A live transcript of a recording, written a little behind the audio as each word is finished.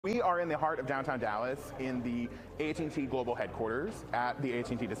We are in the heart of downtown Dallas in the AT&T global headquarters at the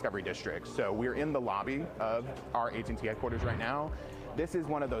AT&T Discovery District. So we're in the lobby of our AT&T headquarters right now. This is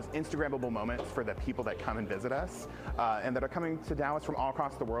one of those Instagrammable moments for the people that come and visit us and that are coming to Dallas from all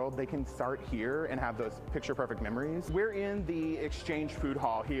across the world. They can start here and have those picture-perfect memories. We're in the Exchange Food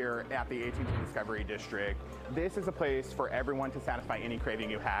Hall here at the AT&T Discovery District. This is a place for everyone to satisfy any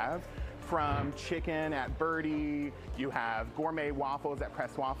craving you have. From chicken at Birdie, you have gourmet waffles at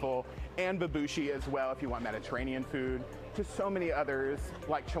Press Waffle, and babushi as well if you want Mediterranean food, to so many others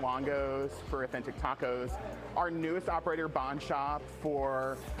like Chilangos for authentic tacos, our newest operator Bond Shop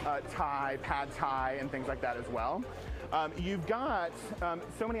for Thai, Pad Thai, and things like that as well. You've got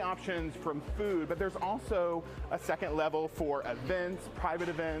so many options from food, but there's also a second level for events, private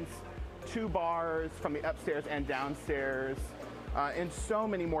events, 2 bars from the upstairs and downstairs, and so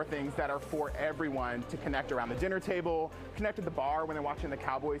many more things that are for everyone to connect around the dinner table, connect at the bar when they're watching the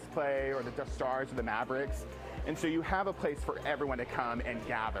Cowboys play or the Stars or the Mavericks. And so you have a place for everyone to come and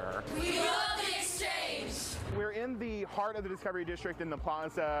gather. We love the Exchange! We're in the heart of the Discovery District in the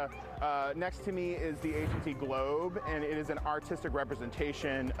Plaza. Next to me is the AT&T Globe, and it is an artistic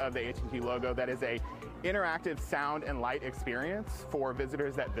representation of the AT&T logo that is a interactive sound and light experience for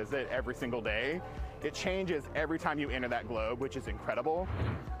visitors that visit every single day. It changes every time you enter that globe, which is incredible.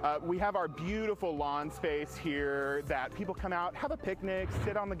 We have our beautiful lawn space here that people come out, have a picnic,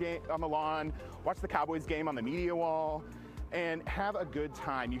 sit on the lawn, watch the Cowboys game on the media wall, and have a good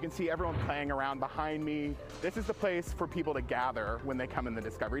time. You can see everyone playing around behind me. This is the place for people to gather when they come in the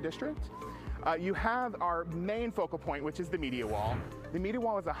Discovery District. You have our main focal point, which is the media wall. The media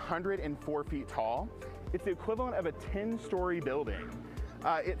wall is 104 feet tall. It's the equivalent of a 10-story building.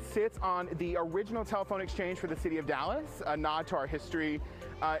 It sits on the original telephone exchange for the city of Dallas, a nod to our history,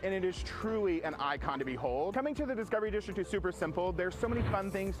 and it is truly an icon to behold. Coming to the Discovery District is super simple. There's so many fun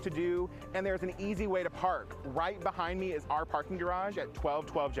things to do, and there's an easy way to park. Right behind me is our parking garage at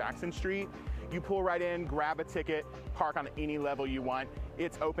 1212 Jackson Street. You pull right in, grab a ticket, park on any level you want.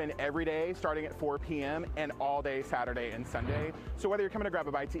 It's open every day starting at 4 p.m. and all day Saturday and Sunday. So whether you're coming to grab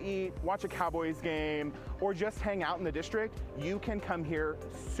a bite to eat, watch a Cowboys game, or just hang out in the district, you can come here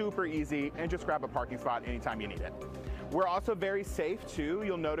super easy and just grab a parking spot anytime you need it. We're also very safe too.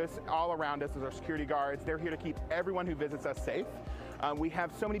 You'll notice all around us is our security guards. They're here to keep everyone who visits us safe. We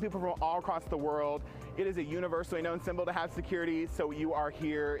have so many people from all across the world. It is a universally known symbol to have security, so you are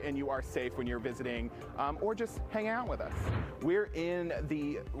here and you are safe when you're visiting or just hang out with us. We're in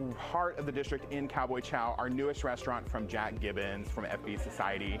the heart of the district in Cowboy Chow, our newest restaurant from Jack Gibbons from FB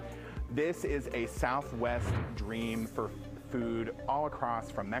Society. This is a Southwest dream for food all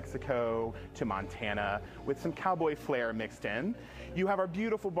across from Mexico to Montana with some cowboy flair mixed in. You have our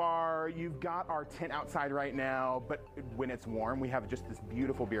beautiful bar, you've got our tent outside right now, but when it's warm, we have just this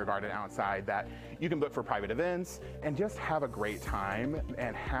beautiful beer garden outside that you can book for private events and just have a great time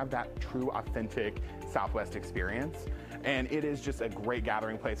and have that true, authentic Southwest experience. And it is just a great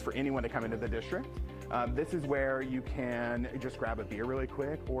gathering place for anyone to come into the district. This is where you can just grab a beer really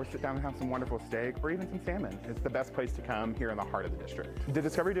quick or sit down and have some wonderful steak or even some salmon. It's the best place to come here in the heart of the district. The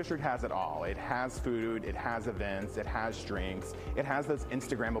Discovery District has it all. It has food, it has events, it has drinks, it has those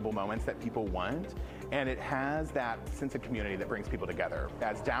Instagrammable moments that people want, and it has that sense of community that brings people together.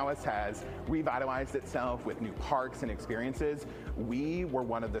 As Dallas has revitalized itself with new parks and experiences, we were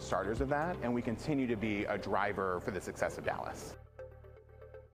one of the starters of that, and we continue to be a driver for the success of Dallas.